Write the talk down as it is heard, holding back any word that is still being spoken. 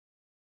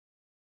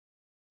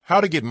How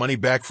to get money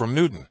back from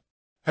Newton.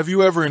 Have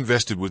you ever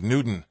invested with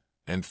Newton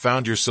and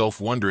found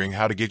yourself wondering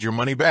how to get your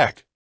money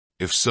back?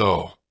 If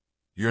so,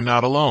 you're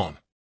not alone.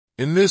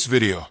 In this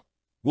video,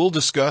 we'll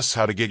discuss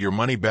how to get your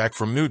money back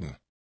from Newton.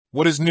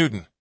 What is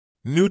Newton?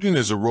 Newton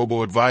is a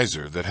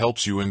robo-advisor that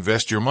helps you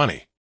invest your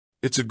money.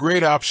 It's a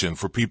great option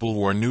for people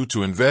who are new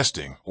to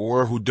investing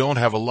or who don't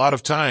have a lot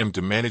of time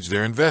to manage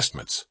their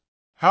investments.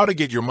 How to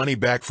get your money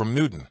back from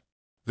Newton.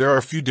 There are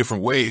a few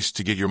different ways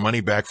to get your money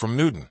back from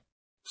Newton.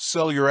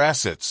 Sell your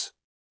assets.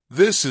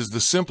 This is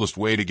the simplest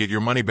way to get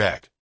your money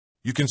back.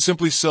 You can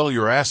simply sell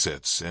your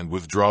assets and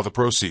withdraw the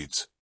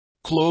proceeds.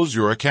 Close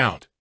your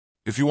account.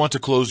 If you want to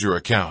close your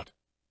account,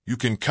 you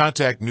can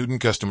contact Newton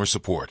customer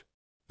support.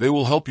 They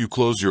will help you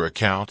close your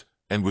account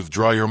and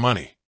withdraw your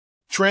money.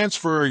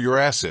 Transfer your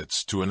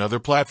assets to another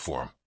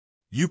platform.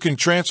 You can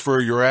transfer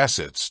your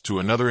assets to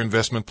another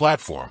investment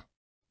platform.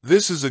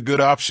 This is a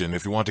good option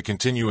if you want to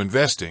continue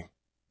investing,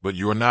 but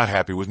you are not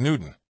happy with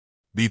Newton.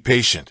 Be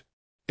patient.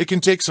 It can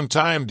take some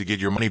time to get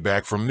your money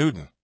back from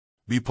Newton.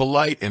 Be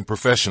polite and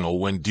professional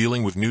when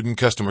dealing with Newton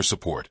customer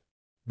support.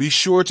 Be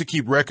sure to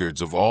keep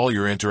records of all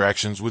your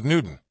interactions with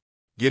Newton.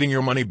 Getting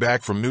your money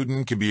back from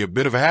Newton can be a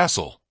bit of a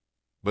hassle,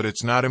 but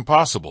it's not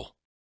impossible.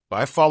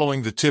 By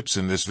following the tips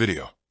in this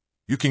video,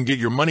 you can get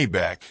your money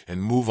back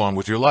and move on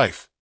with your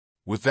life.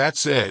 With that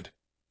said,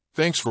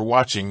 thanks for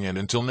watching, and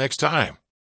until next time.